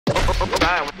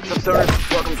Alright, what's up,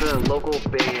 stoners? Welcome to the local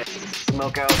Bay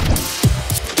Smokeout.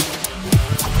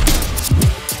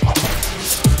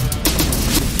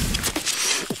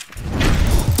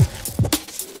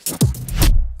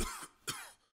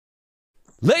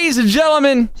 Ladies and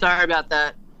gentlemen, Sorry about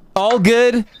that. all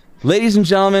good. Ladies and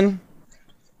gentlemen,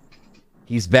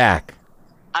 he's back.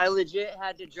 I legit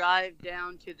had to drive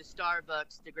down to the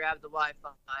Starbucks to grab the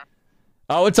Wi-Fi.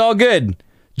 Oh, it's all good.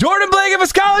 Jordan Blake of a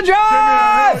Skylit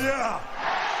Drive! Hell yeah!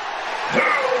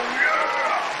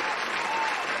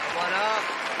 What up?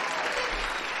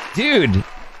 Dude,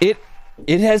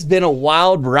 it has been a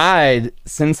wild ride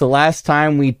since the last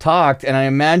time we talked, and I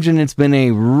imagine it's been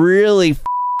a really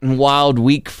wild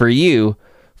week for you.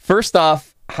 First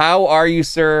off, how are you,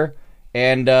 sir?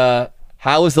 And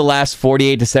how has the last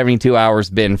 48 to 72 hours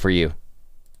been for you?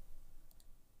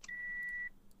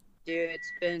 Dude,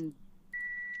 it's been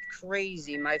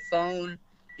crazy. My phone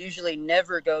usually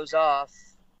never goes off.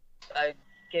 I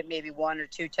get maybe 1 or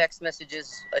 2 text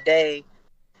messages a day,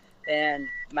 and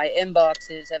my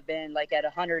inboxes have been like at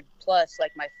 100 plus.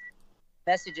 Like my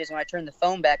messages, when I turn the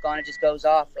phone back on, it just goes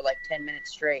off for like 10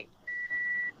 minutes straight.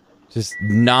 Just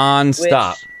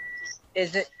non-stop.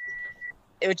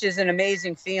 Which is an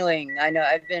amazing feeling. I know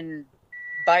I've been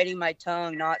biting my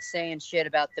tongue, not saying shit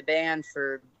about the band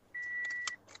for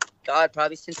God,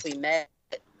 probably since we met.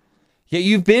 Yeah,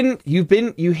 you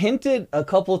hinted a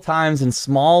couple times in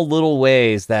small little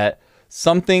ways that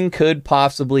something could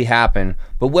possibly happen.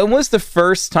 But when was the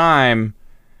first time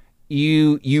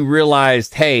you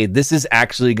realized, hey, this is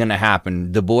actually going to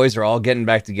happen? The boys are all getting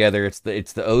back together. It's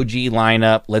the OG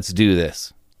lineup. Let's do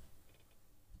this.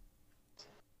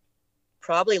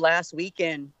 Probably last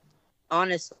weekend,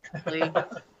 honestly.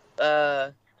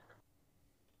 I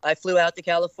flew out to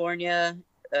California,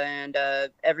 and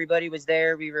everybody was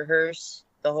there. We rehearsed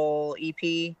the whole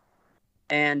EP,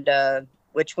 and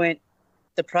which went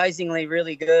surprisingly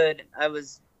really good. I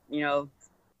was,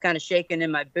 kind of shaking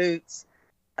in my boots.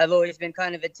 I've always been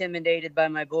kind of intimidated by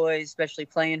my boys, especially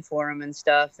playing for them and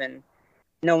stuff, and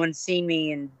no one's seen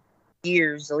me in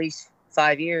years, at least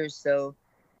 5 years, so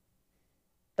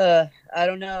I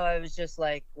don't know. I was just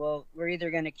like, well, we're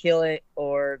either going to kill it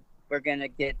or we're going to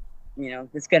get,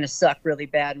 it's going to suck really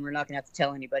bad, and we're not going to have to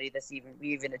tell anybody we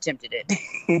even attempted it.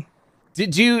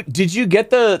 Did you get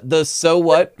the So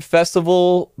What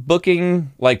festival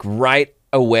booking like right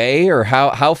away, or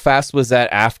how fast was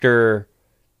that after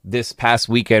this past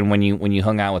weekend when you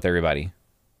hung out with everybody?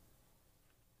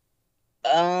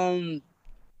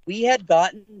 We had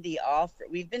gotten the offer.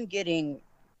 We've been getting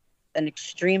an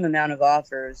extreme amount of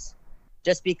offers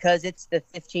just because it's the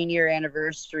 15-year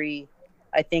anniversary.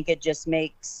 I think it just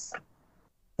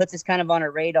puts us kind of on a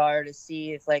radar to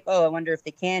see if I wonder if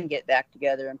they can get back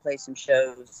together and play some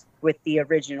shows with the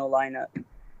original lineup.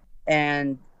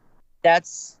 And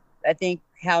that's, I think,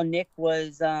 how Nick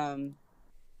was, they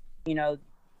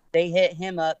hit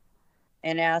him up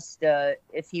and asked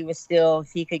if he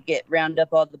could round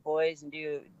up all the boys and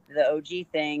do the OG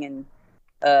thing. And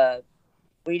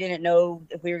we didn't know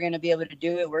if we were going to be able to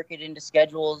do it, work it into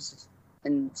schedules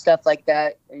and stuff like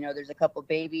that. There's a couple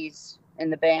babies in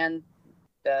the band.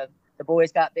 The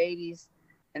boys got babies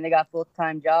and they got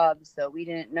full-time jobs, so we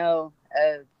didn't know.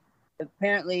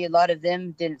 Apparently a lot of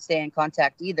them didn't stay in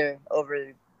contact either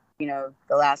over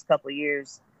the last couple of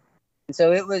years, and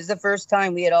so it was the first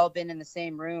time we had all been in the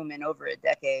same room in over a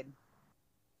decade.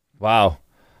 Wow,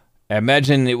 I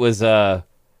imagine it was a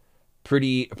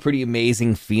pretty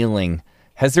amazing feeling.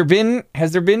 Has there been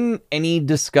any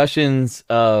discussions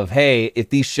of, hey,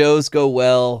 if these shows go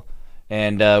well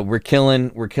and we're killing,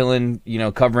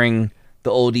 covering the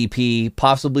old EP,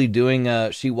 possibly doing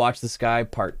a She Watched the Sky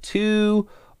Part 2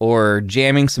 or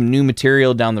jamming some new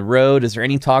material down the road? Is there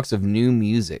any talks of new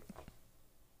music?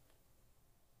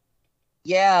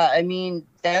 Yeah, I mean,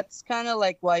 that's kind of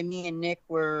like why me and Nick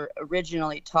were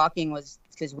originally talking, was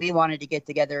because we wanted to get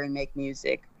together and make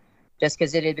music, just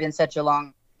because it had been such a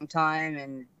long time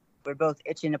and we're both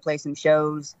itching to play some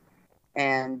shows,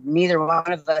 and neither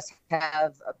one of us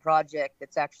have a project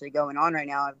that's actually going on right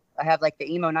now. I have like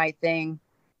the emo night thing,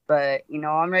 but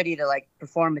I'm ready to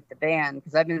perform with the band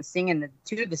because I've been singing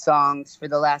two of the songs for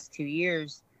the last 2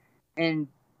 years, and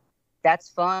that's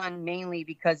fun mainly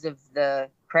because of the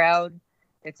crowd.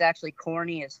 It's actually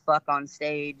corny as fuck on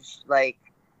stage,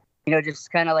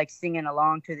 just kind of singing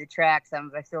along to the tracks.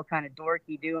 I feel kind of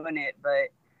dorky doing it, but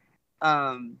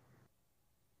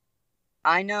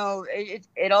I know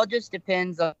it all just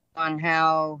depends on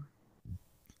how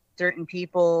certain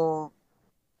people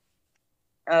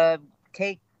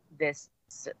take this,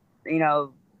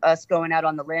 us going out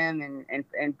on the limb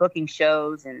and booking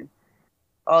shows. And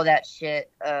all that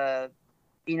shit.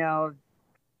 You know,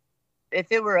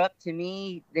 if it were up to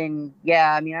me, then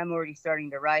yeah, I mean, I'm already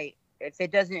starting to write. If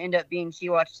it doesn't end up being She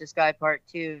Watched the Sky Part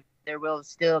 2, there will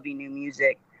still be new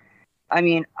music. I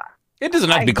mean, It doesn't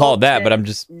have to I be called hope that, but that I'm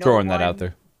just no throwing that out one,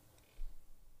 there.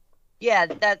 yeah,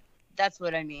 that's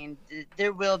what I mean.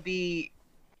 There will be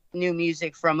new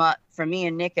music from me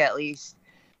and Nick at least.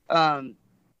 Um,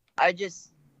 I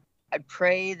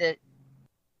pray that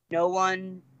no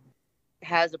one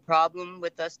has a problem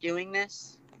with us doing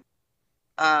this.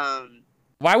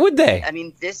 Why would they? I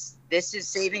mean, this is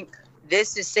saving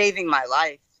my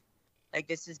life. Like,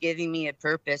 this is giving me a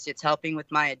purpose. It's helping with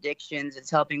my addictions.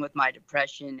 It's helping with my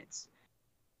depression. It's,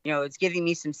 you know, it's giving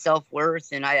me some self-worth,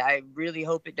 and I really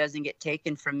hope it doesn't get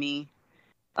taken from me.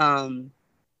 I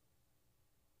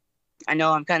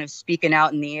know I'm kind of speaking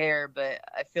out in the air, but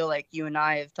I feel like you and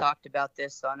I have talked about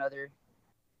this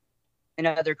in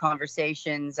other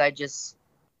conversations. I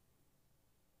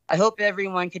hope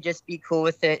everyone could just be cool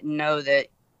with it and know that,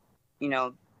 you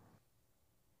know,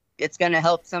 it's going to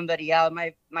help somebody out.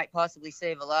 Might possibly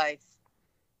save a life.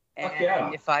 And yeah.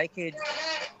 if I could,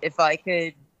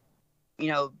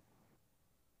 you know,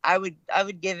 I would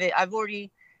give it. I've already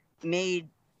made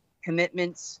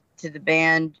commitments to the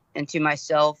band and to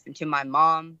myself and to my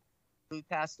mom, who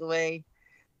passed away.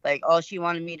 Like, all she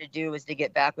wanted me to do was to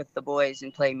get back with the boys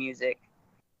and play music.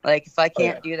 Like, if I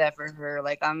can't do that for her,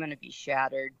 like, I'm going to be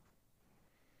shattered.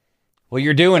 Well,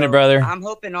 you're doing it, brother. I'm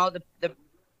hoping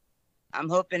I'm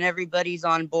hoping everybody's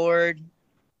on board,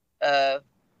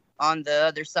 on the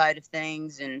other side of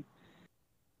things, and,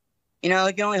 you know,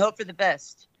 you can only hope for the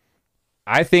best.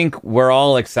 I think we're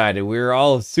all excited. We were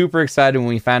all super excited when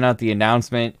we found out the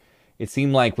announcement. It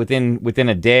seemed like within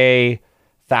a day,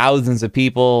 thousands of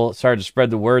people started to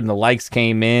spread the word, and the likes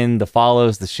came in, the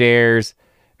follows, the shares.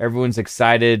 Everyone's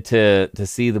excited to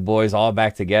see the boys all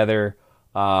back together.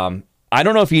 I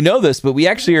don't know if you know this, but we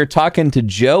actually are talking to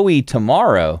Joey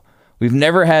tomorrow. We've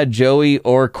never had Joey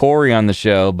or Corey on the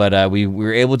show, but we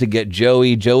were able to get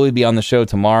Joey. Joey will be on the show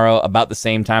tomorrow about the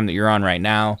same time that you're on right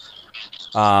now.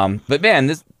 But man,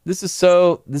 this is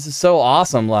so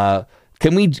awesome.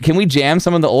 Can we jam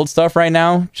some of the old stuff right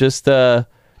now, just to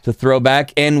throw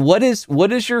back? And what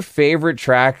is your favorite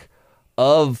track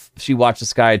of She Watched the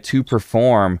Sky to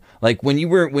perform? Like, when you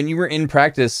were in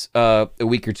practice a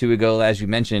week or two ago, as you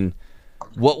mentioned,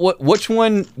 which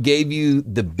one gave you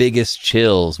the biggest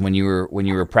chills when you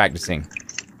were practicing?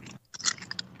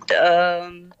 A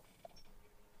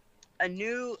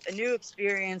new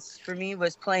experience for me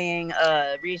was playing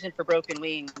Reason for Broken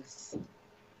Wings.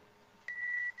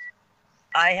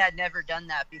 I had never done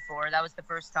that before. That was the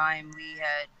first time we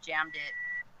had jammed it.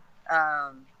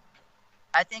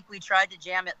 I think we tried to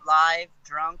jam it live,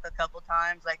 drunk a couple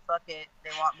times. Like, fuck it, they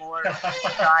want more, let's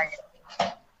try it.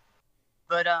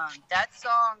 But that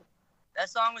song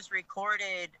was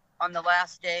recorded on the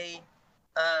last day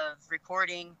of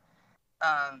recording.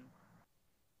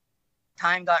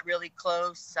 Time got really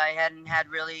close. I hadn't had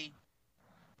really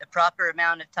the proper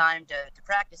amount of time to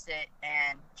practice it.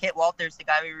 And Kit Walters, the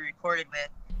guy we recorded with,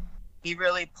 he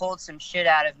really pulled some shit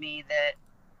out of me that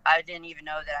I didn't even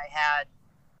know that I had,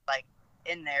 like,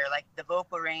 in there. Like, the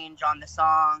vocal range on the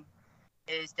song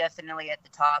is definitely at the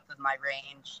top of my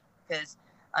range. Because,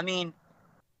 I mean,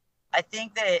 I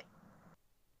think that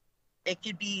it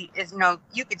could be, you know,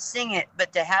 you could sing it,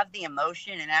 but to have the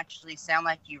emotion and actually sound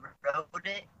like you wrote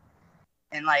it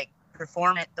and, like,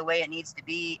 perform it the way it needs to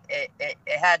be, it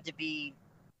had to be,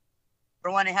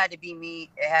 for one, it had to be me,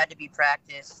 it had to be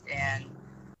practiced. And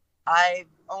I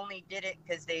only did it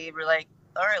because they were like,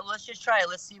 all right, let's just try it.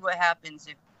 Let's see what happens.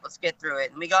 Let's get through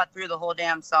it. And we got through the whole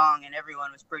damn song, and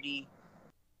everyone was pretty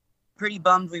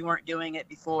bummed we weren't doing it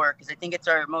before, because I think it's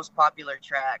our most popular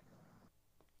track.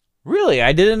 Really?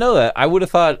 I didn't know that. I would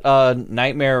have thought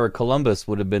Nightmare or Columbus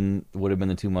would have been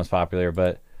the two most popular,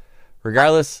 but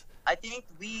regardless, I think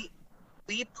we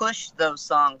pushed those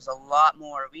songs a lot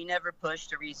more. We never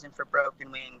pushed A Reason for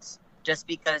Broken Wings, just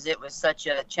because it was such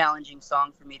a challenging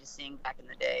song for me to sing back in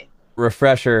the day.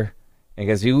 Refresher,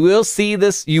 because you will see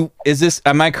this.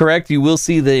 Am I correct? You will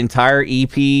see the entire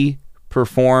EP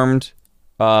performed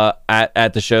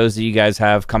at the shows that you guys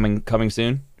have coming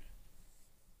soon.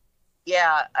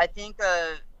 Yeah, I think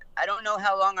I don't know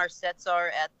how long our sets are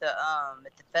at the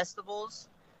festivals,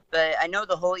 but I know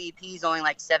the whole EP is only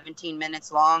like 17 minutes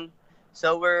long.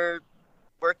 So we're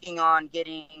working on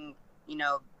getting, you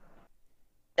know,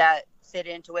 that fit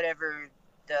into whatever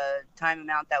the time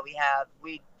amount that we have.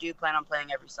 We do plan on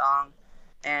playing every song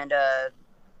and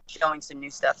showing some new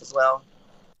stuff as well.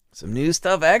 Some new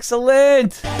stuff,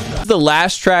 excellent. The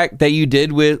last track that you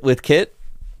did with Kit?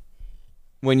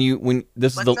 when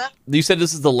this is What's the up? you said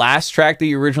this is the last track that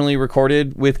you originally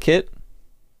recorded with Kit?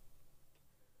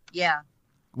 Yeah.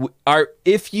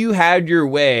 If you had your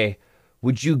way,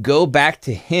 would you go back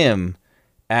to him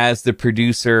as the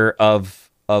producer of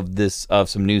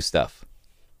some new stuff,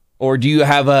 or do you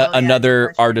have Oh, yeah, no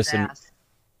another questions artist? asked.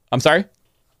 I'm sorry.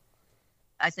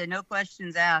 I said no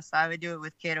questions asked. I would do it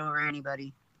with Kid over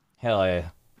anybody. Hell yeah,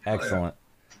 excellent.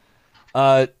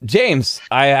 James,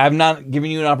 I'm not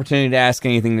giving you an opportunity to ask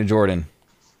anything to Jordan.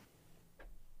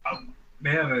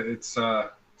 Man, it's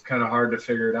kind of hard to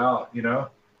figure it out, you know.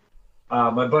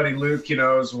 My buddy Luke, you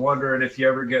know, is wondering if you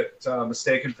ever get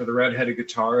mistaken for the redheaded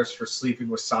guitarist for Sleeping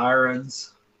with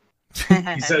Sirens.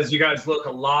 He says you guys look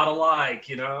a lot alike,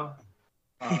 you know.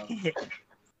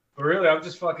 But really, I'm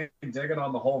just fucking digging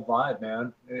on the whole vibe,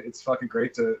 man. It's fucking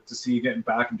great to see you getting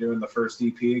back and doing the first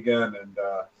EP again, and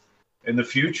in the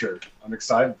future, I'm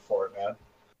excited for it, man.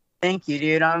 Thank you,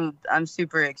 dude. I'm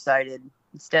super excited.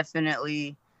 It's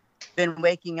definitely been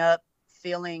waking up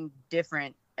feeling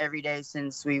different every day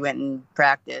since we went and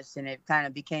practiced, and it kind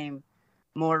of became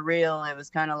more real. It was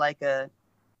kind of like it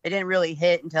didn't really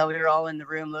hit until we were all in the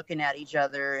room looking at each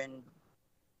other, and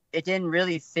it didn't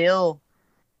really feel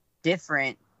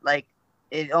different. Like,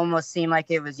 it almost seemed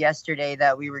like it was yesterday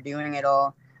that we were doing it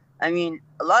all. I mean,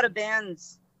 a lot of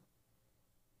bands,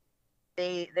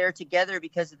 they're together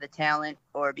because of the talent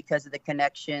or because of the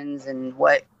connections and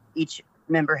what each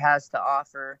member has to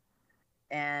offer.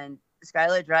 And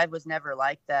Skylit Drive was never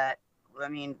like that. I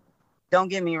mean, don't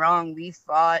get me wrong, we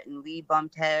fought and we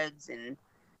bumped heads and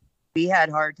we had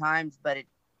hard times, but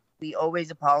we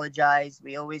always apologized.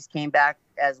 We always came back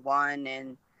as one.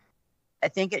 And I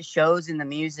think it shows in the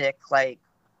music. Like,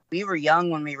 we were young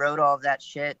when we wrote all of that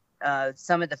shit.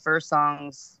 Some of the first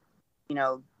songs, you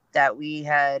know, that we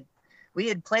had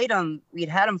played them, we'd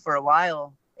had them for a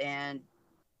while, and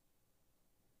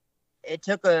it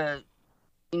took it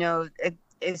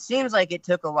seems like it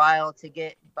took a while to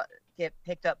get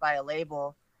picked up by a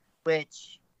label,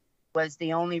 which was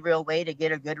the only real way to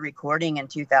get a good recording in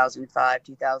 2005,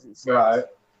 2006. Right.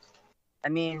 I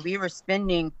mean, we were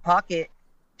spending pocket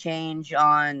change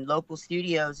on local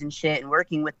studios and shit and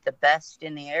working with the best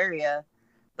in the area,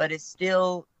 but it's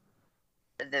still,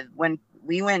 when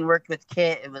we went and worked with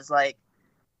Kit, it was like,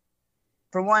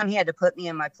 for one, he had to put me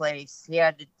in my place. He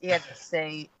had to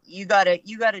say, you got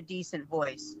a decent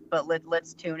voice, but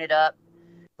let's tune it up.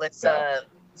 Let's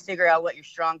figure out what your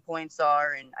strong points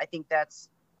are. And I think that's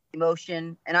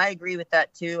emotion. And I agree with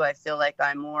that too. I feel like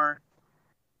I'm more,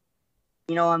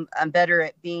 you know, I'm better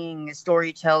at being a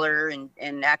storyteller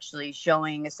and actually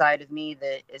showing a side of me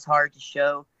that is hard to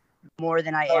show more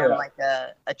than I am like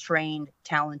a trained,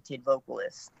 talented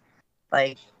vocalist.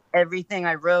 Like, everything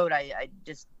I wrote, I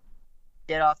just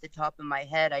did off the top of my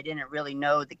head. I didn't really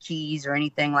know the keys or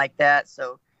anything like that.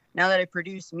 So now that I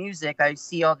produce music, I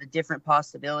see all the different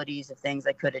possibilities of things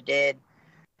I could have did,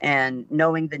 and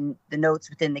knowing the notes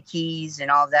within the keys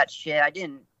and all of that shit, I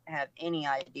didn't have any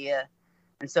idea.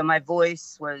 And so my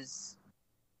voice was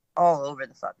all over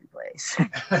the fucking place.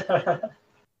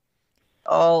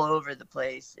 All over the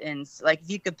place. And like, if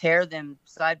you compare them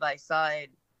side by side,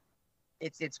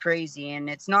 it's crazy. And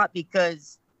it's not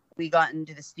because we got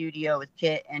into the studio with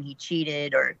Kit and he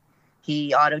cheated or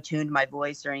he auto-tuned my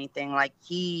voice or anything. Like,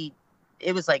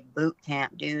 it was like boot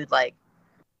camp, dude. Like,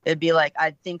 it'd be like,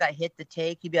 I think I hit the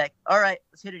take. He'd be like, all right,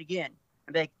 let's hit it again.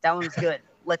 I'd be like, that one was good.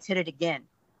 Let's hit it again.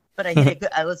 But I hit it good.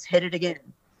 Let's hit it again.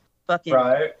 Fucking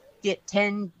get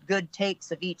 10 good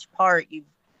takes of each part. You've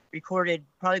recorded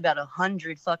probably about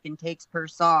 100 fucking takes per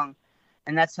song.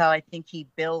 And that's how I think he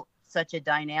built such a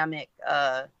dynamic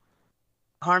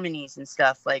harmonies and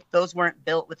stuff. Like, those weren't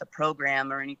built with a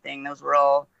program or anything. Those were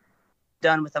all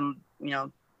done with a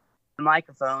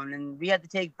microphone. And we had to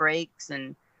take breaks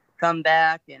and come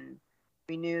back, and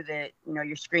we knew that, you know,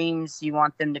 your screams, you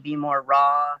want them to be more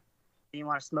raw. You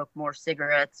want to smoke more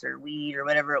cigarettes or weed or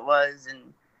whatever it was.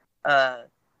 And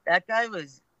that guy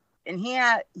was, and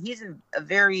he's a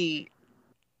very,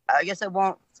 I guess I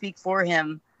won't speak for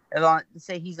him. I want to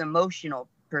say he's an emotional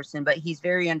person, but he's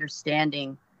very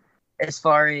understanding as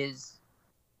far as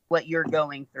what you're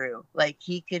going through. Like,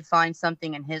 he could find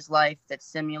something in his life that's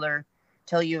similar,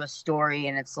 tell you a story,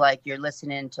 and it's like you're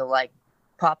listening to like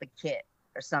Papa Kit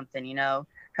or something, you know,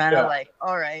 kind of like,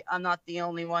 all right, I'm not the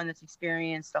only one that's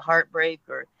experienced a heartbreak,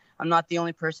 or I'm not the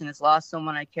only person that's lost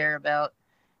someone I care about.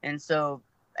 And so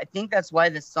I think that's why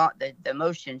the song, the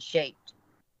emotion shaped.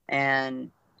 And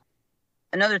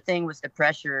another thing was the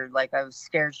pressure. Like, I was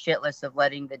scared shitless of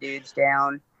letting the dudes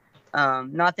down.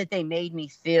 Not that they made me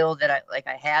feel that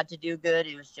I had to do good.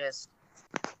 It was just,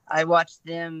 I watched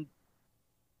them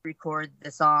record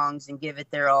the songs and give it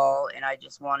their all, and I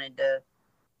just wanted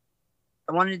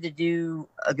to do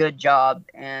a good job.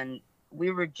 And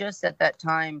we were just at that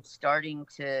time starting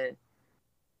to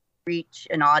reach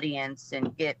an audience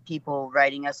and get people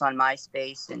writing us on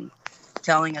MySpace and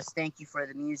telling us thank you for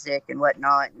the music and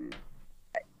whatnot. And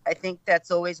I think that's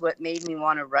always what made me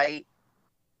want to write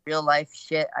real life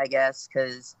shit, I guess,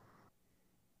 because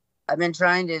I've been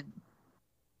trying to,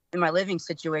 in my living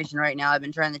situation right now, I've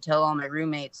been trying to tell all my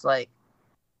roommates, like,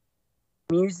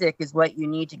 music is what you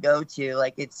need to go to.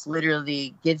 Like, it's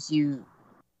literally gives you,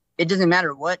 it doesn't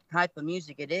matter what type of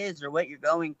music it is or what you're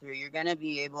going through, you're going to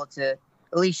be able to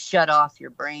at least shut off your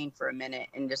brain for a minute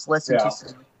and just listen to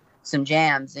some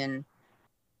jams. And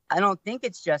I don't think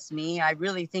it's just me. I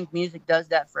really think music does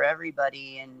that for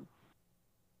everybody. And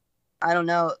I don't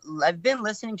know. I've been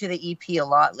listening to the EP a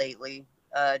lot lately,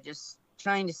 just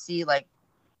trying to see like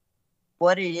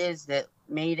what it is that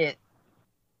made it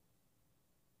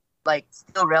like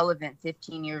still relevant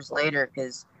 15 years later,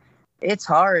 because it's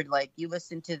hard. Like, you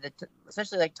listen to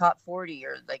especially like top 40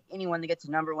 or like anyone that gets a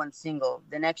 #1 single,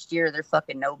 the next year they're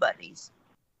fucking nobodies.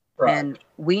 Right. And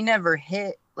we never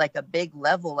hit like a big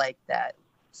level like that.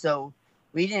 So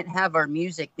we didn't have our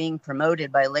music being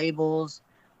promoted by labels,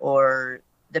 or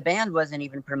the band wasn't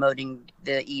even promoting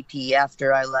the EP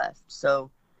after I left.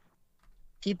 So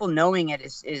people knowing it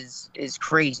is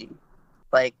crazy.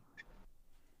 Like,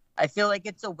 I feel like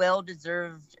it's a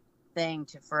well-deserved thing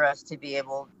for us to be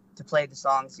able to play the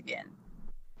songs again.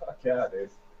 Fuck yeah, dude.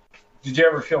 Did you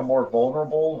ever feel more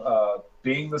vulnerable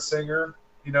being the singer?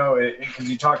 You know, because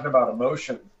you're talking about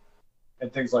emotion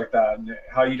and things like that, and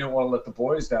how you don't want to let the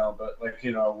boys down. But, like,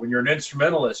 you know, when you're an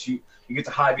instrumentalist, you get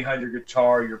to hide behind your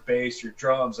guitar, your bass, your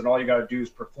drums, and all you got to do is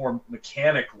perform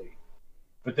mechanically.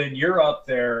 But then you're up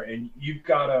there, and you've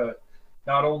got to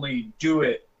not only do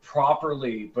it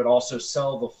properly, but also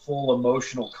sell the full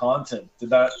emotional content. Did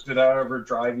that ever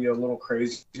drive you a little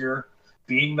crazier,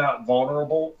 being that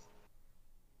vulnerable?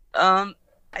 I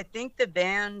think the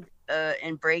band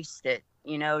embraced it.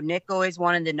 You know, Nick always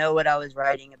wanted to know what I was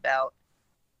writing about,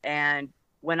 and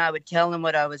when I would tell him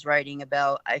what I was writing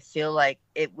about, I feel like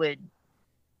it would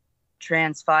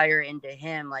transpire into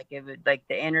him, like it would, like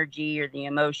the energy or the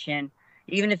emotion,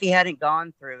 even if he hadn't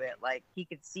gone through it, like he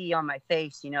could see on my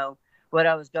face, you know, what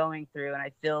I was going through. And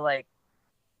I feel like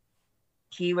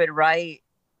he would write,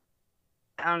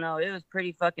 I don't know, it was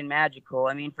pretty fucking magical.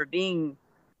 I mean, for being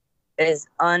as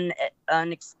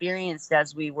unexperienced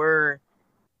as we were,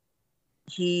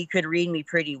 he could read me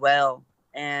pretty well.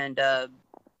 And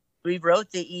we wrote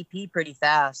the EP pretty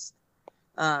fast.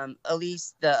 At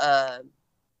least the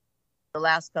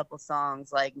last couple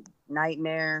songs, like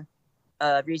Nightmare,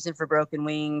 Reason for Broken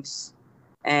Wings,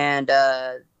 and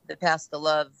The Past the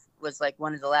Love was like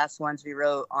one of the last ones we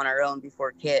wrote on our own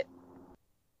before Kit.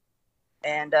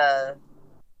 And The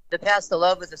Past the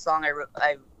Love was a song I wrote.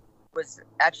 I was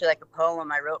actually like a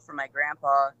poem I wrote for my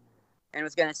grandpa, and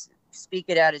was going to speak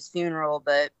it at his funeral,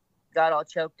 but got all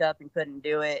choked up and couldn't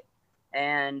do it,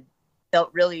 and felt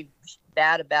really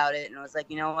bad about it. And I was like,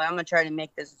 you know what, I'm going to try to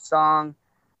make this song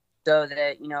so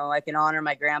that, you know, I can honor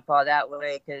my grandpa that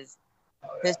way, because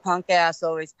his punk ass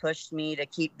always pushed me to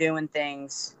keep doing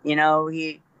things. You know,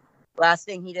 last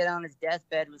thing he did on his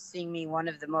deathbed was sing me one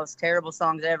of the most terrible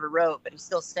songs I ever wrote, but he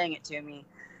still sang it to me.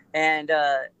 And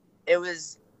it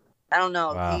was, I don't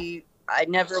know, wow. I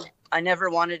never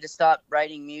wanted to stop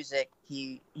writing music.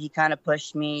 He kind of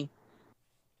pushed me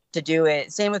to do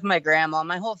it. Same with my grandma,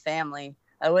 my whole family.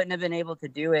 I wouldn't have been able to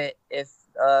do it if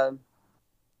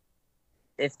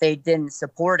they didn't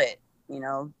support it. You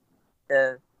know,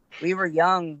 we were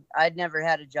young. I'd never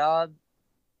had a job.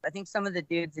 I think some of the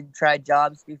dudes had tried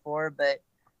jobs before, but,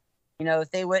 you know,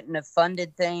 if they wouldn't have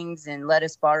funded things and let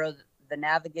us borrow the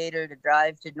Navigator to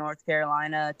drive to North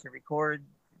Carolina to record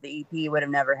the EP, would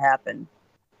have never happened.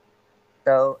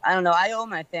 So, I don't know. I owe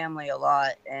my family a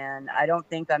lot, and I don't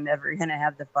think I'm ever going to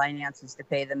have the finances to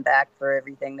pay them back for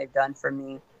everything they've done for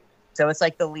me. So it's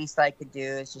like the least I could do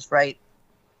is just write,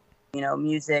 you know,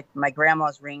 music. My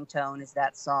grandma's ringtone is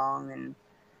that song, and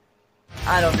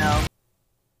I don't know.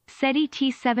 SETI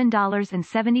T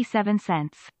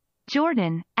 $7.77.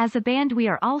 Jordan, as a band we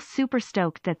are all super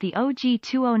stoked that the OG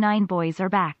 209 boys are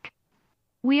back.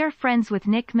 We are friends with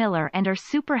Nick Miller and are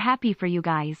super happy for you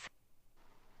guys.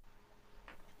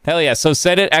 Hell yeah. So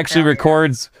Skylit actually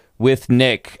records with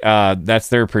Nick. That's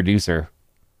their producer.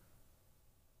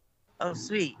 Oh,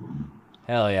 sweet.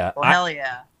 Hell yeah. Well, hell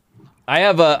yeah. I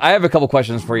have a couple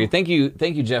questions for you. Thank you,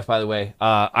 Jeff, by the way.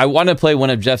 I want to play one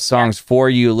of Jeff's songs for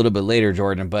you a little bit later,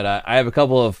 Jordan, but I have a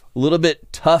couple of little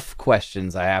bit tough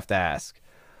questions I have to ask.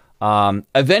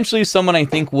 Eventually someone I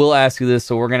think will ask you this,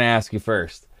 so we're going to ask you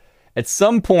first. At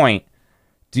some point,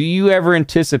 do you ever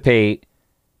anticipate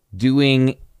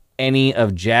doing any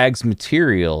of Jag's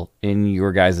material in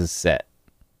your guys' set?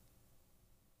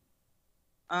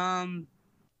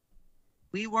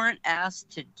 We weren't asked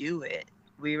to do it.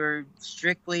 We were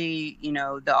strictly,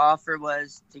 the offer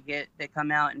was to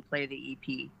come out and play the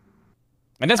EP.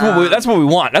 And that's what we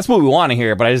want. That's what we want to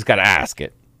hear, but I just got to ask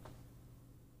it.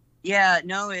 Yeah,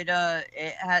 no,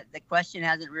 the question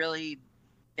hasn't really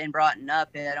been brought up.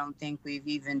 I don't think we've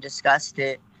even discussed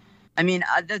it. I mean,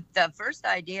 the first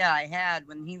idea I had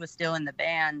when he was still in the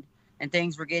band and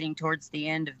things were getting towards the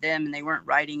end of them and they weren't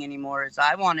writing anymore is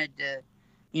I wanted to,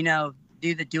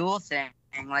 do the dual thing.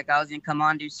 Like I was going to come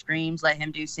on, do screams, let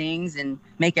him do sings and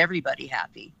make everybody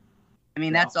happy. I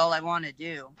mean, that's all I want to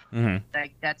do. Mm-hmm.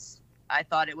 Like I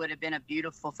thought it would have been a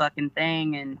beautiful fucking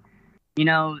thing. And, you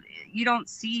don't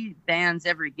see bands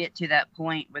ever get to that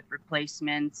point with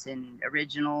replacements and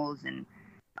originals. And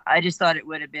I just thought it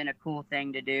would have been a cool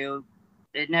thing to do.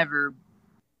 It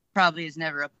probably is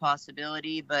never a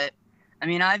possibility, but I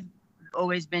mean, I've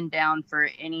always been down for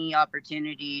any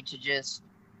opportunity to just,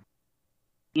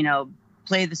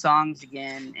 play the songs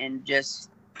again and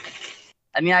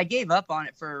I gave up on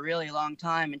it for a really long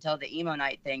time until the emo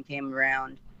night thing came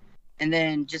around. And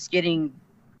then just getting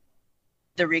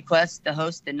the request to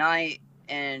host the night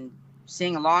and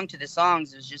sing along to the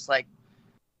songs was just like,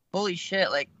 holy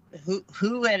shit, like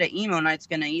who at an emo night's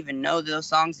gonna even know those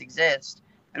songs exist?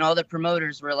 And all the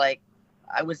promoters were like,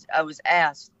 I was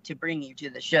asked to bring you to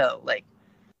the show. Like,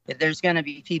 if there's gonna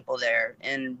be people there.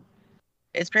 And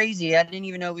it's crazy. I didn't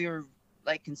even know we were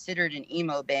like considered an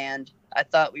emo band. I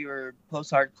thought we were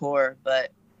post-hardcore,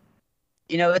 but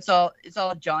it's all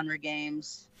genre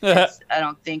games. I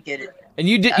don't think it. And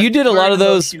you did a lot of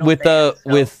those with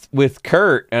with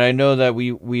Kurt, and I know that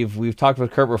we've talked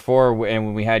with Kurt before, and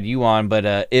when we had you on.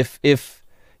 But if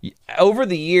over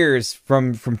the years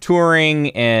from touring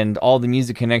and all the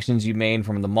music connections you made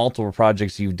from the multiple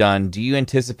projects you've done, do you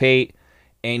anticipate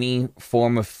any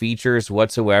form of features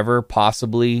whatsoever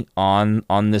possibly on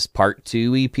this part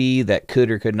 2 EP that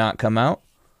could or could not come out?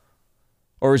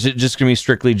 Or is it just going to be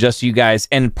strictly just you guys?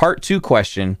 And part 2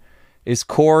 question, is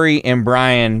Corey and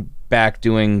Brian back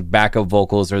doing backup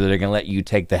vocals, or they're going to let you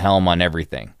take the helm on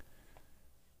everything?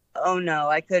 Oh no,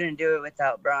 I couldn't do it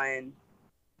without Brian.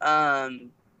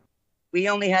 We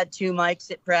only had 2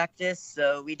 mics at practice,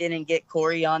 so we didn't get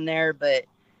Corey on there, but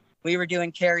we were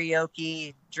doing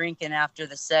karaoke, drinking after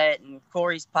the set, and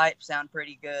Corey's pipes sound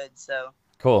pretty good, so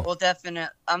cool. We'll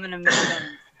I'm going to make them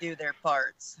do their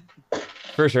parts.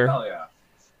 For sure. Hell yeah.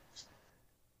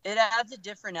 It adds a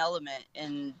different element,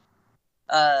 and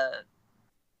so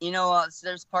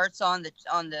there's parts on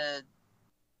the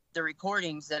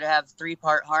recordings that have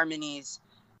 3-part harmonies.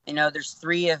 There's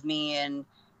 3 of me, and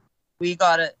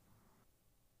I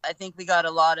think we got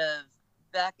a lot of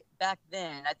back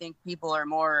then. I think people are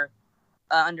more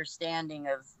understanding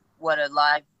of what a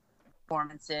live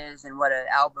performance is and what an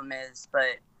album is.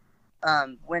 But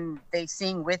when they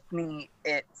sing with me,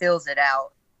 it fills it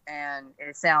out, and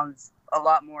it sounds a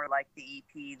lot more like the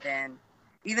EP than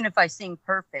even if I sing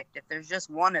perfect. If there's just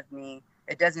one of me,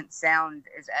 it doesn't sound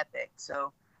as epic.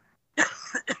 So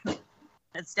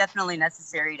it's definitely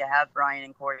necessary to have Brian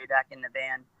and Corey back in the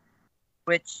band,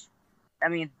 which, I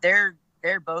mean, they're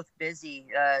both busy.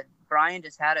 Brian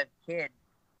just had a kid.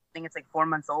 I think it's like 4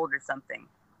 months old or something.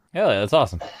 Hell yeah, that's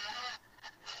awesome.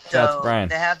 So Brian.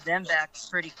 To have them back is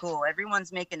pretty cool.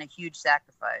 Everyone's making a huge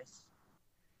sacrifice.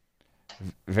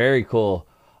 Very cool.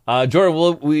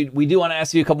 Jordan, we do want to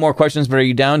ask you a couple more questions, but are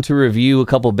you down to review a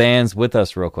couple bands with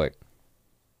us real quick?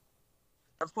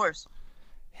 Of course.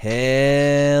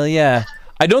 Hell yeah.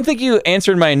 I don't think you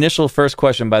answered my initial first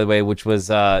question, by the way, which was,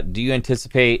 do you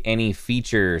anticipate any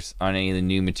features on any of the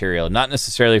new material? Not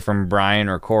necessarily from Brian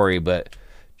or Corey, but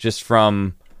just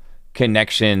from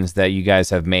connections that you guys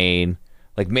have made.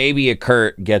 Like maybe a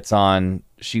Kurt gets on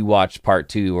She Watched Part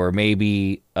 2, or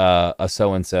maybe a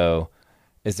so-and-so.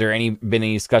 Is there been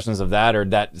any discussions of that, or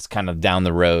that is kind of down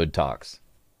the road talks?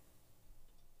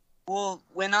 Well,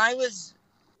 when I was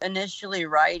initially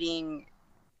writing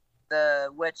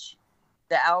the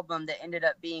album that ended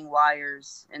up being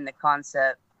Wires in the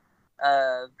concept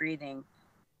of Breathing,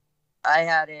 I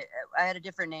had a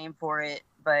different name for it,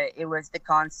 but it was the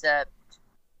concept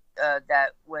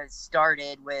that was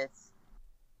started with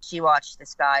She Watched the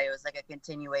Sky. It was like a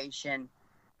continuation.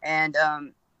 And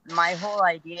my whole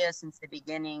idea since the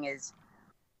beginning is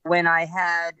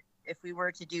if we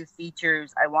were to do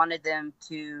features, I wanted them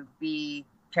to be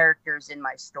characters in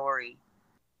my story.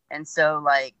 And so,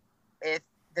 like, if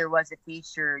there was a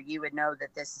feature, you would know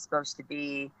that this is supposed to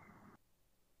be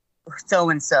so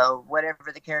and so,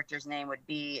 whatever the character's name would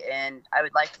be, and I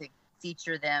would like to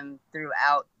feature them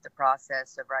throughout the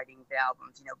process of writing the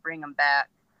albums. You know, bring them back,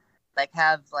 like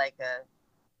have like a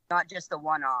not just a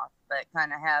one-off, but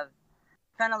kind of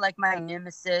like my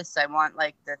nemesis. I want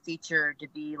like the feature to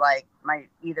be like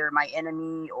either my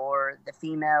enemy or the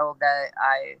female that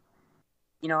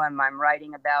I'm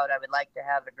writing about. I would like to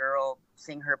have a girl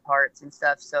sing her parts and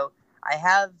stuff. So I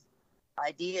have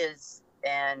ideas,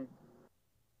 and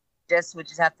would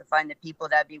just have to find the people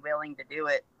that'd be willing to do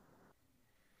it.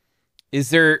 Is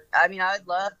there? I mean, I'd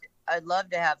love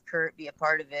to have Kurt be a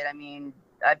part of it. I mean,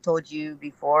 I've told you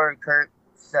before,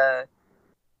 Kurt's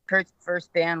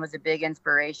first band was a big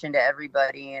inspiration to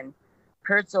everybody, and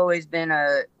Kurt's always been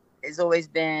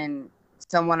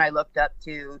someone I looked up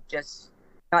to, just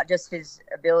not just his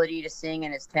ability to sing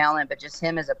and his talent, but just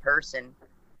him as a person.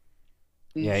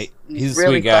 He's a really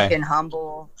sweet guy. fucking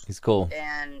humble. He's cool,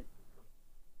 and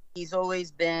he's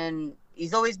always been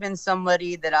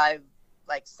somebody that I've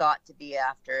like sought to be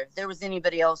after. If there was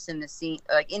anybody else in the scene,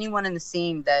 like anyone in the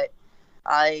scene that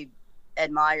I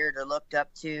admired or looked up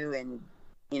to and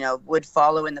would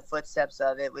follow in the footsteps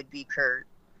of, it would be Kurt.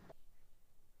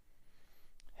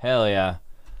 Hell yeah.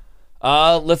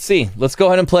 Let's see. Let's go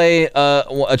ahead and play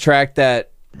a track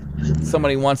that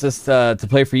somebody wants us to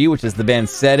play for you, which is the band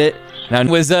Set It. Now,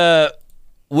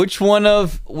 which one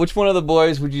of the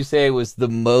boys would you say was the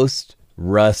most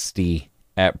rusty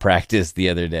at practice the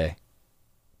other day?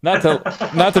 Not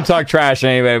to talk trash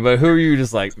anyway, but who are you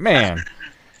just like, man,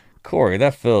 Corey,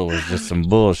 that fill was just some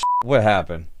bullshit. What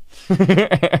happened?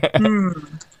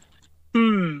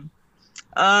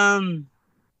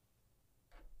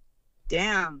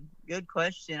 Damn, good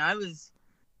question.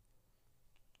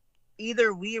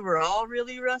 Either we were all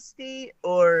really rusty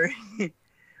or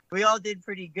we all did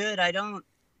pretty good. I'm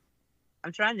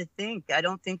trying to think. I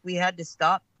don't think we had to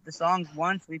stop the songs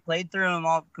once. We played through them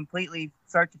all completely,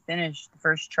 start to finish, the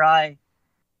first try.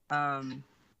 The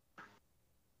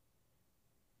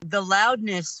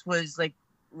loudness was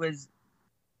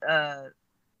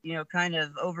kind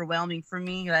of overwhelming for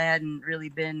me. I hadn't really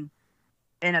been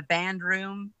in a band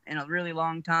room in a really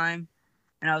long time,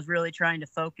 and I was really trying to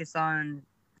focus on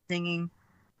singing.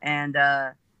 And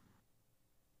I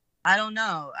don't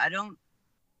know. I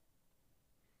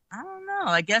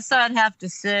guess I'd have to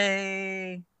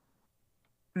say,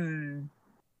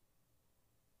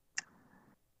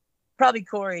 probably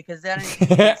Corey, because that he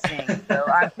can't sing. So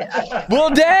well,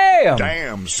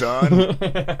 damn, son.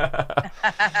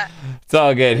 It's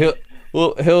all good. He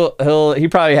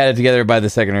probably had it together by the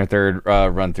second or third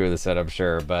run through the set, I'm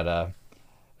sure. But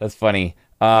that's funny.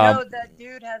 That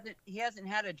dude hasn't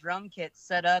had a drum kit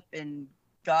set up in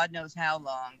God knows how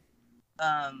long.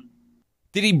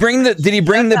 Did he bring the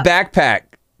backpack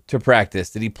to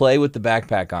practice? Did he play with the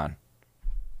backpack on?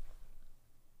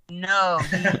 No,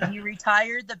 he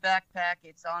retired the backpack.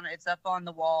 It's up on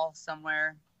the wall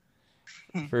somewhere.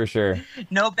 For sure.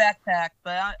 No backpack,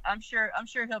 but I'm sure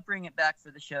he'll bring it back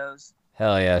for the shows.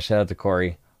 Hell yeah! Shout out to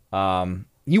Corey.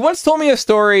 You once told me a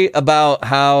story about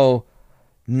how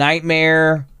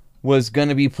Nightmare was going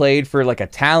to be played for like a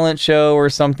talent show or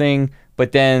something,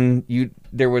 but then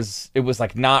it was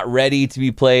like not ready to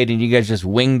be played, and you guys just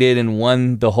winged it and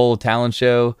won the whole talent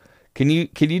show. Can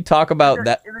you talk about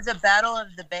that? It was a battle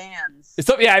of the bands.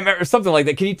 I remember something like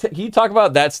that. Can you talk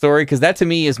about that story? Because that to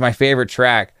me is my favorite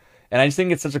track, and I just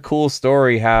think it's such a cool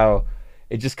story how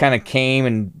it just kind of came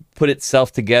and put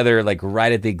itself together like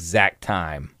right at the exact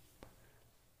time.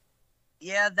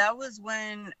 Yeah, that was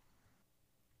when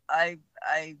I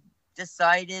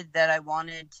decided that I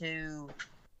wanted to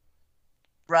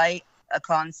write a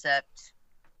concept.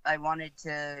 I wanted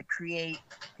to create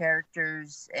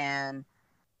characters and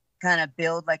kind of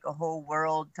build like a whole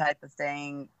world type of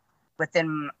thing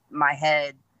within my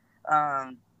head.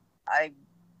 I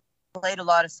played a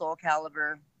lot of Soul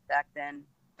Calibur back then.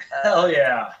 Hell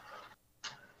yeah.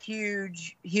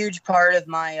 Huge part of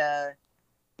my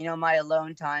my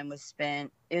alone time was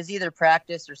spent. It was either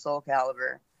practice or Soul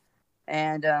Calibur.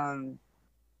 And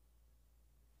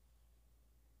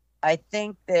I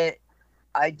think that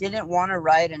I didn't want to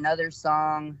write another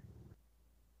song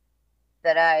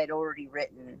that I had already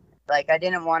written. Like, I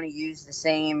didn't want to use the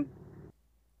same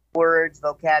words,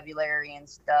 vocabulary, and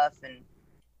stuff. And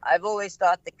I've always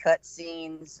thought the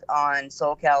cutscenes on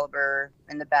Soul Calibur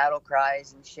and the battle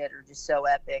cries and shit are just so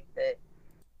epic that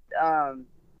I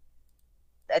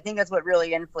think that's what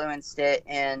really influenced it.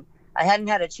 And I hadn't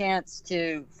had a chance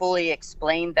to fully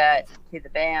explain that to the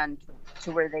band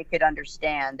to where they could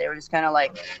understand. They were just kind of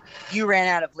like, you ran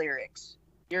out of lyrics.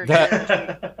 You're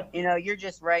you're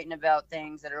just writing about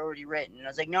things that are already written. And I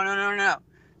was like, no.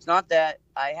 It's not that.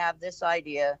 I have this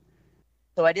idea.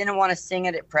 So I didn't want to sing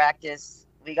it at practice.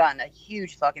 We got in a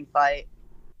huge fucking fight.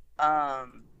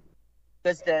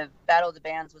 Because the Battle of the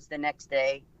Bands was the next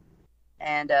day.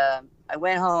 And I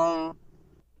went home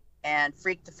and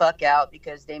freaked the fuck out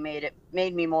because they made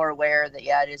me more aware that,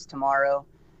 yeah, it is tomorrow.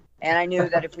 And I knew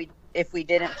that if we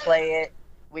didn't play it,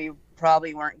 we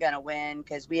probably weren't going to win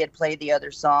because we had played the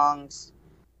other songs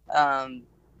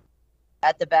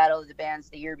at the Battle of the Bands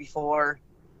the year before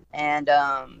and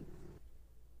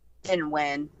didn't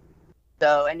win.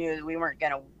 So I knew that we weren't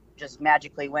going to just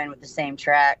magically win with the same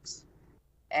tracks.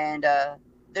 And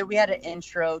then we had an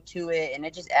intro to it, and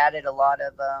it just added a lot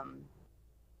of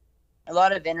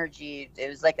energy. It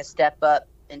was like a step up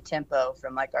in tempo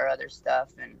from like our other stuff.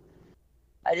 And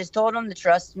I just told them to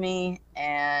trust me,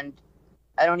 and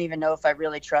I don't even know if I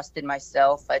really trusted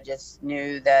myself. I just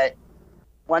knew that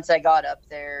once I got up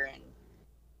there and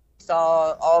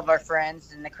saw all of our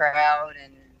friends in the crowd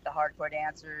and the hardcore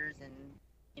dancers and,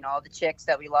 all the chicks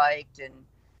that we liked, and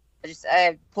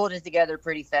I pulled it together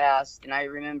pretty fast. And I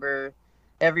remember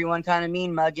everyone kind of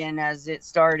mean mugging as it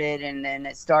started, and then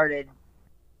it started,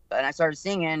 and I started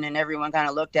singing, and everyone kind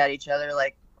of looked at each other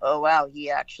like, oh, wow, he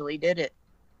actually did it.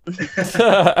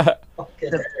 That's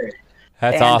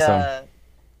awesome.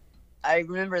 I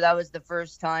remember that was the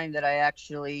first time that I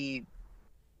actually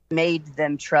made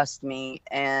them trust me.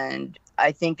 And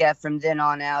I think that from then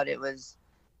on out, it was,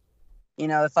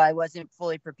 if I wasn't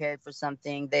fully prepared for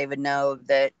something, they would know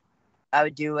that I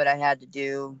would do what I had to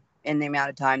do in the amount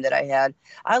of time that I had.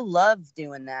 I love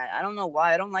doing that. I don't know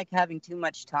why. I don't like having too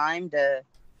much time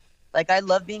I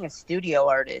love being a studio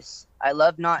artist. I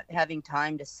love not having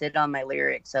time to sit on my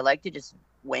lyrics. I like to just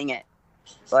wing it.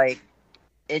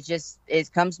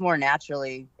 It comes more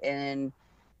naturally. And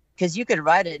because you could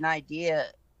write an idea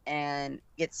and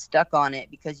get stuck on it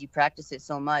because you practice it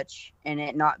so much and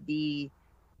it not be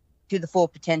to the full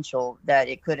potential that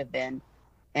it could have been.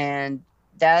 And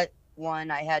that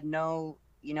one, I had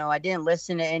I didn't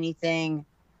listen to anything.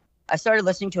 I started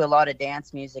listening to a lot of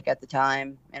dance music at the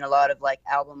time and a lot of like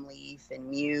Album Leaf and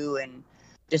Mew and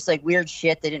just like weird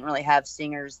shit. They didn't really have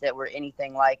singers that were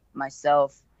anything like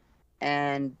myself.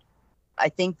 And I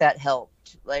think that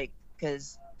helped,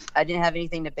 because I didn't have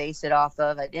anything to base it off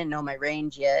of. I didn't know my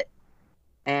range yet.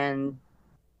 And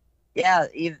yeah,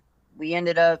 we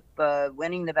ended up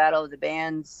winning the Battle of the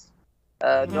Bands,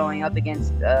 going up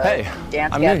against Dance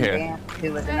Gavin Dance,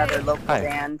 who was another local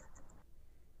band.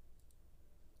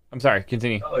 I'm sorry,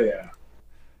 continue. Oh yeah.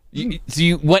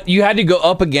 You had to go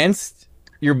up against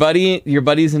your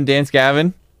buddies in Dance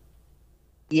Gavin?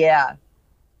 Yeah.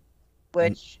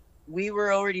 Which we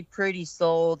were already pretty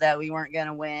sold that we weren't going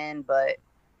to win, but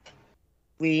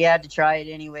we had to try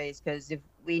it anyways, because if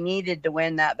we needed to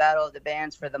win that Battle of the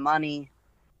Bands for the money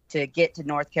to get to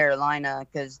North Carolina,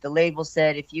 because the label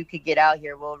said if you could get out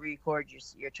here, we'll record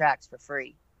your tracks for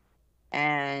free.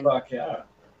 And fuck yeah.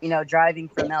 Driving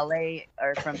from LA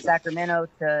or from Sacramento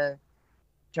to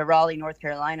Raleigh, North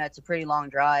Carolina, it's a pretty long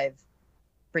drive,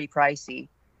 pretty pricey.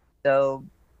 So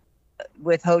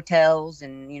with hotels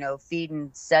and, feeding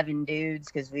 7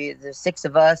 dudes, because there's 6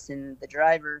 of us and the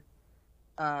driver,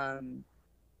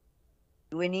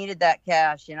 we needed that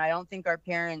cash. And I don't think our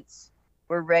parents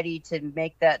were ready to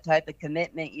make that type of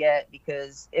commitment yet,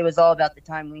 because it was all about the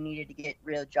time we needed to get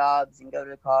real jobs and go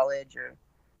to college or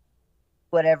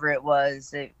whatever it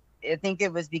was. I think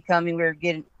it was we're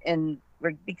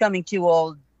becoming too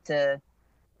old to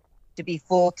be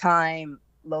full-time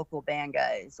local band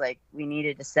guys. Like, we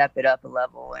needed to step it up a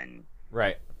level. And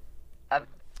right.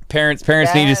 Parents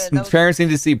need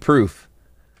to see proof.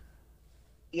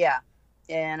 Yeah.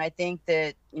 And I think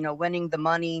that, winning the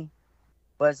money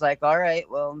was like, all right,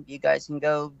 well, you guys can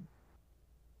go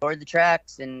board the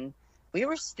tracks. And we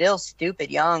were still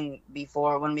stupid young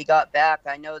before when we got back.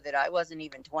 I know that I wasn't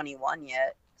even 21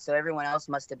 yet. So everyone else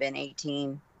must have been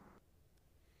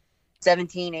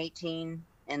 17, 18,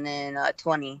 and then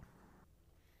 20.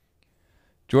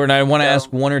 Jordan, I want to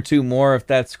ask one or two more if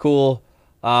that's cool.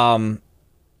 How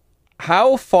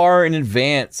far in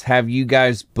advance have you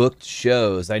guys booked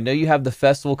shows? I know you have the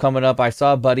festival coming up. I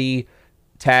saw a buddy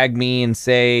tag me and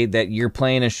say that you're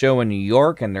playing a show in New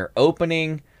York and they're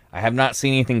opening. I have not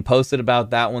seen anything posted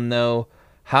about that one, though.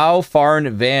 How far in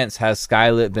advance has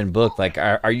Skylit been booked? Like,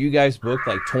 are you guys booked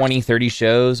like 20, 30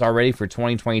 shows already for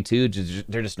 2022?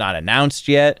 They're just not announced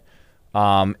yet.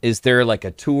 Is there like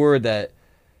a tour that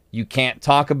you can't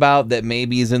talk about that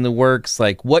maybe is in the works?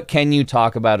 Like, what can you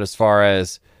talk about as far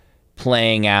as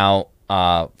playing out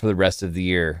for the rest of the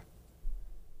year?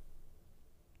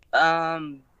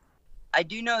 I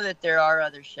do know that there are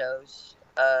other shows.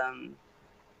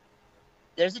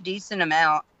 There's a decent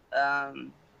amount. That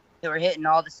we're hitting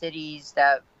all the cities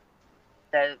that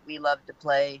we love to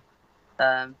play.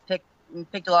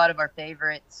 Picked a lot of our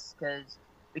favorites because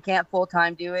we can't full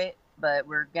time do it, but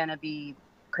we're gonna be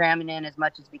cramming in as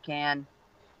much as we can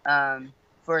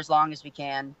for as long as we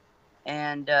can.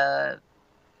 And I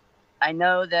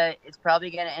know that it's probably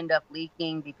going to end up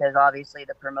leaking because obviously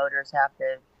the promoters have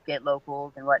to get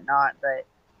locals and whatnot. But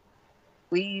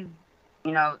I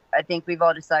think we've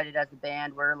all decided as a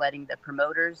band we're letting the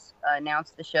promoters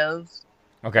announce the shows.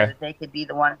 Okay. So that they could be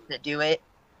the ones that do it.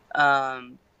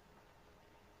 I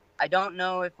don't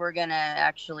know if we're going to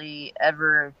actually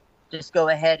ever just go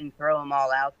ahead and throw them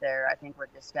all out there. I think we're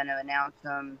just going to announce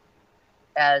them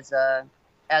as it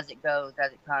goes,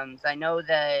 as it comes. I know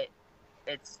that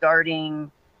it's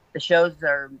starting. The shows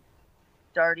are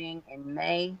starting in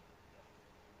May.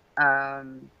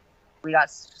 We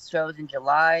got shows in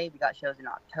July. We got shows in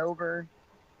October.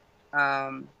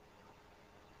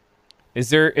 Is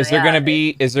there gonna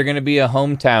be a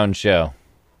hometown show?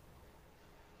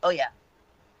 Oh yeah.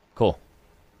 Cool.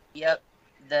 Yep.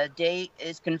 The date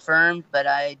is confirmed, but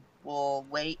I will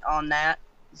wait on that.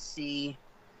 See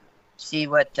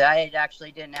what I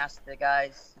actually didn't ask the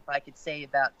guys if I could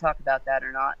talk about that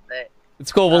or not, but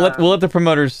it's cool. We'll let the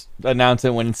promoters announce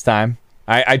it when it's time.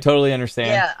 I totally understand.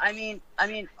 Yeah, I mean,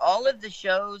 all of the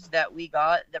shows that we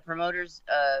got, the promoters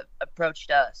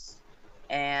approached us,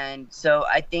 and so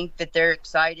I think that they're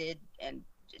excited and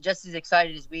just as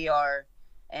excited as we are,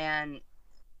 and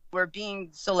we're being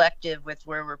selective with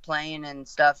where we're playing and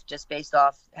stuff just based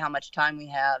off how much time we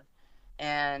have,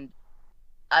 and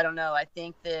I don't know. I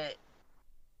think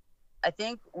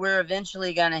we're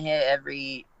eventually gonna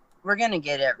we're gonna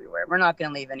get everywhere. We're not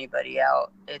gonna leave anybody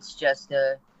out. It's just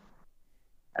a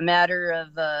matter of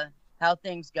how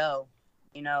things go,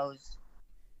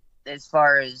 as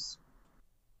far as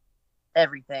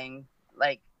everything.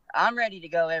 Like, I'm ready to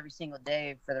go every single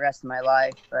day for the rest of my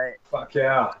life, but fuck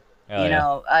yeah. I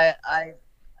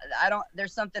don't,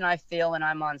 there's something I feel when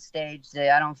I'm on stage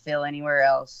that I don't feel anywhere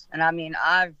else. And I mean,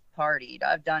 I've partied,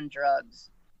 I've done drugs,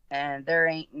 and there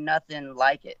ain't nothing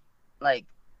like it. Like,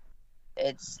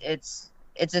 it's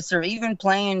even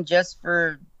playing just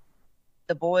for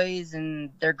the boys and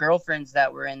their girlfriends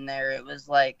that were in there. It was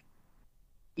like,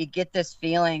 you get this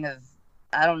feeling of,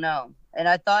 I don't know. And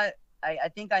I thought, I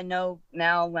think I know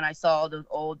now when I saw all those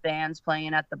old bands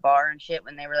playing at the bar and shit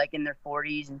when they were like in their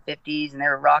 40s and 50s and they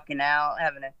were rocking out,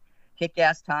 having a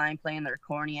kick-ass time, playing their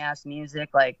corny-ass music.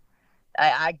 Like,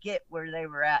 I get where they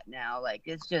were at now. Like,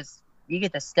 it's just, you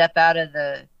get to step out of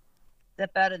the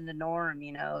norm,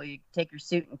 you take your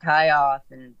suit and tie off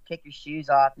and kick your shoes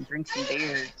off and drink some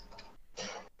beers.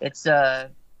 It's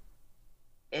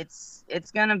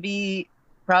gonna be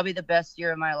probably the best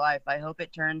year of my life. I hope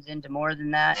it turns into more than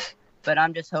that, but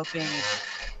I'm just hoping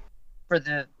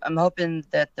I'm hoping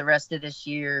that the rest of this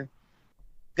year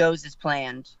goes as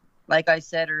planned. Like I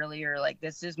said earlier, like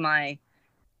this is my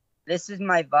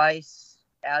vice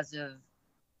as of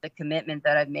the commitment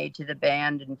that I've made to the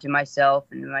band and to myself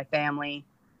and to my family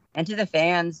and to the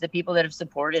fans, the people that have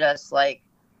supported us. Like,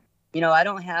 I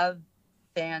don't have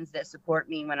fans that support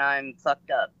me when I'm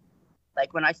fucked up.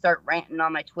 Like, when I start ranting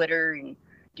on my Twitter and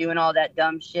doing all that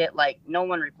dumb shit, like, no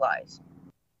one replies.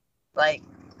 Like,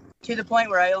 to the point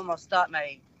where I almost thought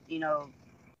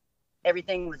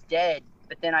everything was dead.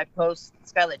 But then I post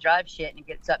Skylit Drive shit and it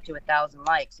gets up to 1,000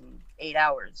 likes in 8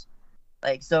 hours.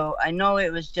 Like, so I know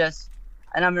it was just,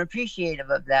 and I'm appreciative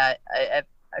of that. I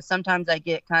sometimes I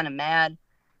get kind of mad,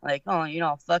 like, oh,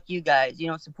 fuck you guys, you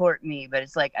don't support me. But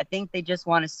it's like, I think they just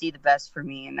want to see the best for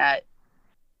me, and that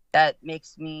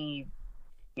makes me,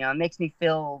 it makes me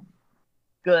feel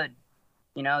good.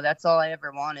 That's all I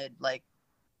ever wanted. Like,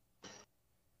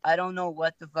 I don't know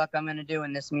what the fuck I'm gonna do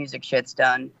when this music shit's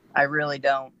done. I really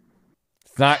don't.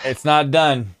 It's not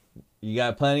done. You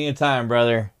got plenty of time,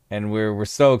 brother, and we're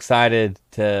so excited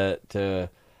to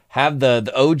have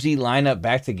the OG lineup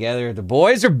back together. The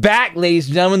boys are back, ladies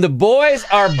and gentlemen. The boys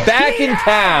are back in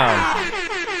town.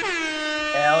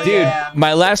 Hell dude, yeah.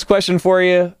 My last question for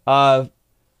you.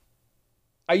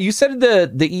 You said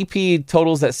the EP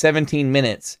totals at 17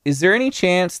 minutes. Is there any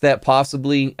chance that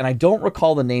possibly, and I don't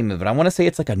recall the name of it, I want to say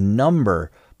it's like a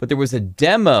number, but there was a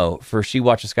demo for She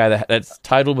Watches Sky that's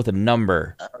titled with a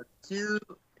number.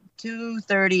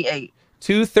 238.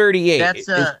 238. That's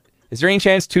Is there any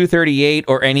chance 238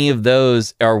 or any of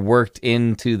those are worked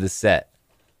into the set?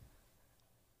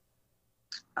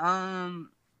 I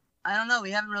don't know.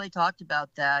 We haven't really talked about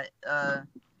that.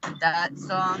 That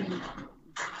song,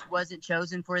 wasn't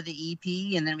chosen for the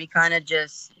EP, and then we kind of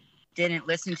just didn't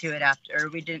listen to it after, or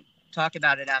we didn't talk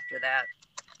about it after that.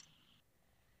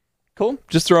 Cool.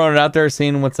 Just throwing it out there,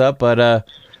 seeing what's up. But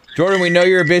Jordan, we know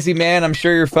you're a busy man. I'm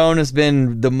sure your phone has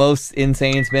been the most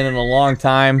insane it's been in a long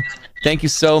time. Thank you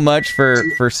so much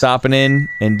for stopping in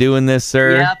and doing this,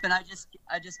 sir. Yep, and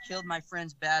I just killed my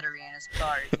friend's battery in his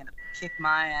car. He's gonna kick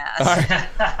my ass.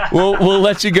 Right. We'll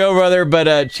let you go, brother.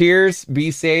 But cheers, be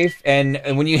safe, and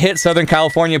when you hit Southern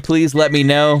California, please let me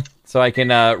know so I can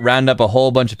round up a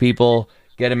whole bunch of people,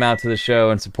 get them out to the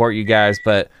show, and support you guys.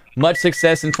 But much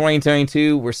success in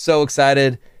 2022. We're so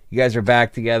excited. You guys are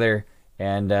back together,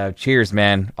 and cheers,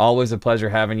 man. Always a pleasure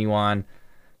having you on.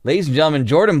 Ladies and gentlemen,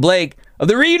 Jordan Blake of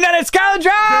the Reunited Skylit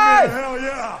Drive! Hell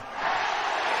yeah!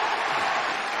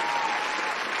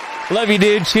 Love you,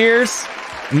 dude. Cheers.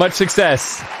 Much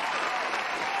success.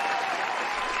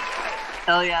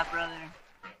 Hell yeah, brother.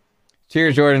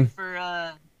 Cheers, Jordan.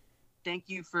 Thank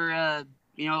you for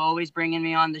always bringing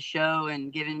me on the show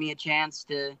and giving me a chance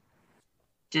to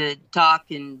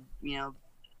talk and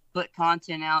put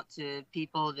content out to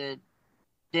people that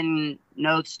didn't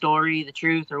know the story, the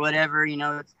truth, or whatever.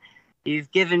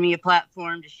 You've given me a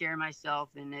platform to share myself,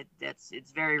 and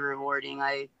it's very rewarding.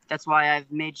 That's why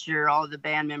I've made sure all the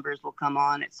band members will come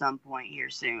on at some point here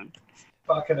soon.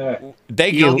 Fucking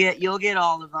Thank you. You'll get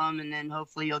all of them, and then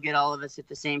hopefully you'll get all of us at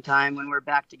the same time when we're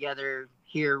back together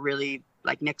here, really,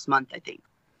 like next month, I think.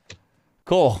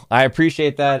 Cool. I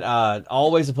appreciate that.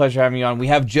 Always a pleasure having you on. We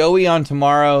have Joey on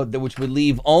tomorrow, which would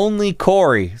leave only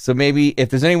Corey. So maybe if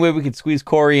there's any way we could squeeze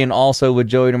Corey in also with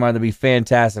Joey tomorrow, that'd be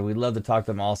fantastic. We'd love to talk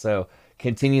to them also.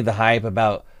 Continue the hype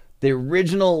about the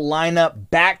original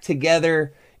lineup back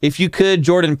together. If you could,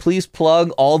 Jordan, please plug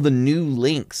all the new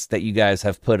links that you guys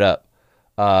have put up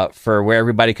for where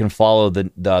everybody can follow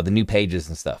the new pages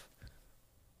and stuff.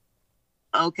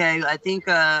 Okay, I think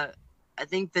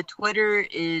the Twitter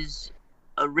is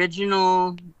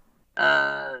original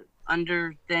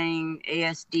under thing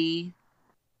ASD,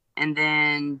 and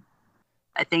then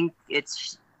I think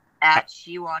it's at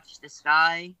She Watched the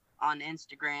Sky on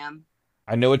Instagram.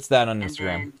 I know it's that on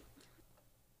Instagram.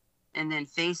 And then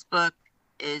Facebook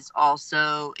is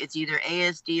also, it's either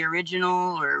ASD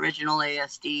original or original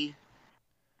ASD.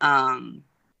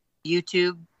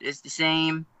 YouTube is the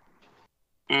same,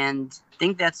 and I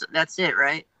think that's it,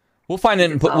 right? We'll find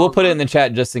it and we'll put it in the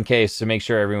chat just in case to make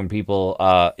sure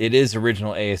it is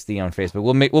original ASD on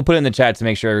Facebook. We'll put it in the chat to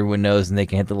make sure everyone knows and they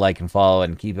can hit the like and follow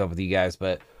and keep up with you guys.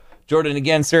 But Jordan,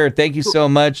 again, sir, thank you so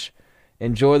much.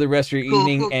 Enjoy the rest of your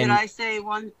evening. Cool. And Can I say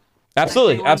one?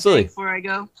 Absolutely. Before I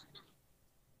go,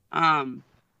 I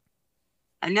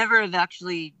never have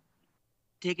actually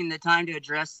taken the time to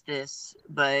address this,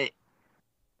 but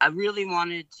I really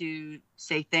wanted to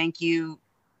say thank you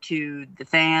to the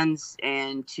fans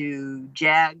and to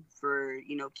Jag for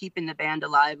keeping the band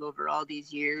alive over all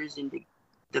these years, and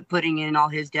the putting in all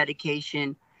his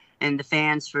dedication, and the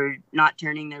fans for not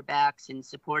turning their backs and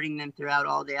supporting them throughout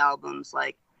all the albums.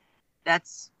 Like,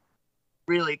 that's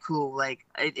really cool. Like,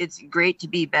 it's great to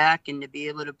be back and to be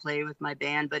able to play with my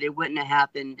band, but it wouldn't have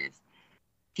happened if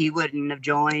he wouldn't have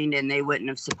joined and they wouldn't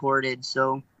have supported.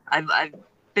 So I've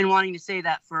been wanting to say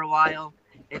that for a while.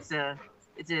 It's a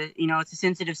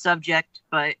sensitive subject,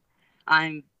 but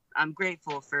I'm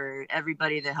grateful for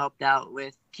everybody that helped out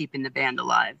with keeping the band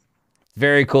alive.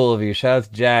 Very cool of you. Shout out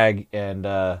to Jag, and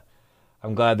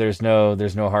I'm glad there's no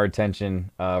hard tension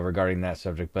regarding that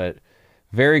subject. But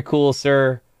very cool,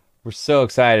 sir. We're so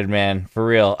excited, man. For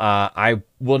real. I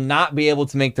will not be able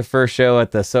to make the first show at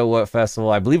the So What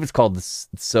Festival. I believe it's called the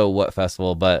So What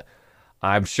Festival, but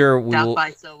I'm sure we will. South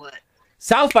by So What.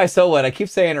 South by So What. I keep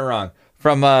saying it wrong.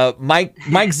 From Mike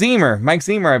Zemer. Mike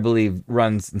Zemer, I believe,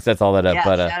 runs and sets all that up. Yeah,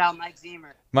 but shout out Mike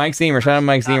Zemer. Mike Zemer. Shout out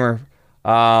Mike Zemer.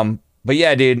 But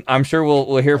yeah, dude, I'm sure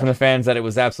we'll hear from the fans that it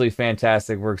was absolutely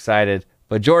fantastic. We're excited.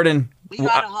 But Jordan, we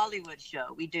got a Hollywood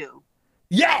show. We do.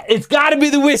 Yeah, it's got to be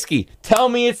the whiskey. Tell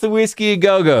me it's the whiskey a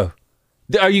go-go.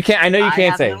 I know you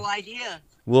can't say. I have no idea.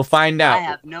 We'll find out. I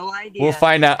have no idea. We'll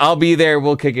find out. I'll be there.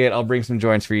 We'll kick it. I'll bring some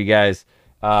joints for you guys.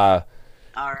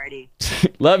 Alrighty.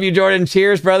 Love you, Jordan.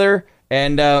 Cheers, brother.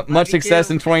 And much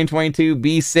success in 2022.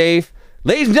 Be safe.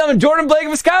 Ladies and gentlemen, Jordan Blake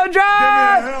of Skylit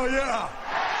Drive! Hell yeah!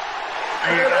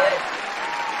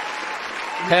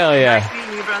 Hell yeah. Nice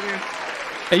meeting you, brother.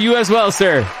 And you as well,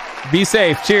 sir. Be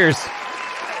safe. Cheers.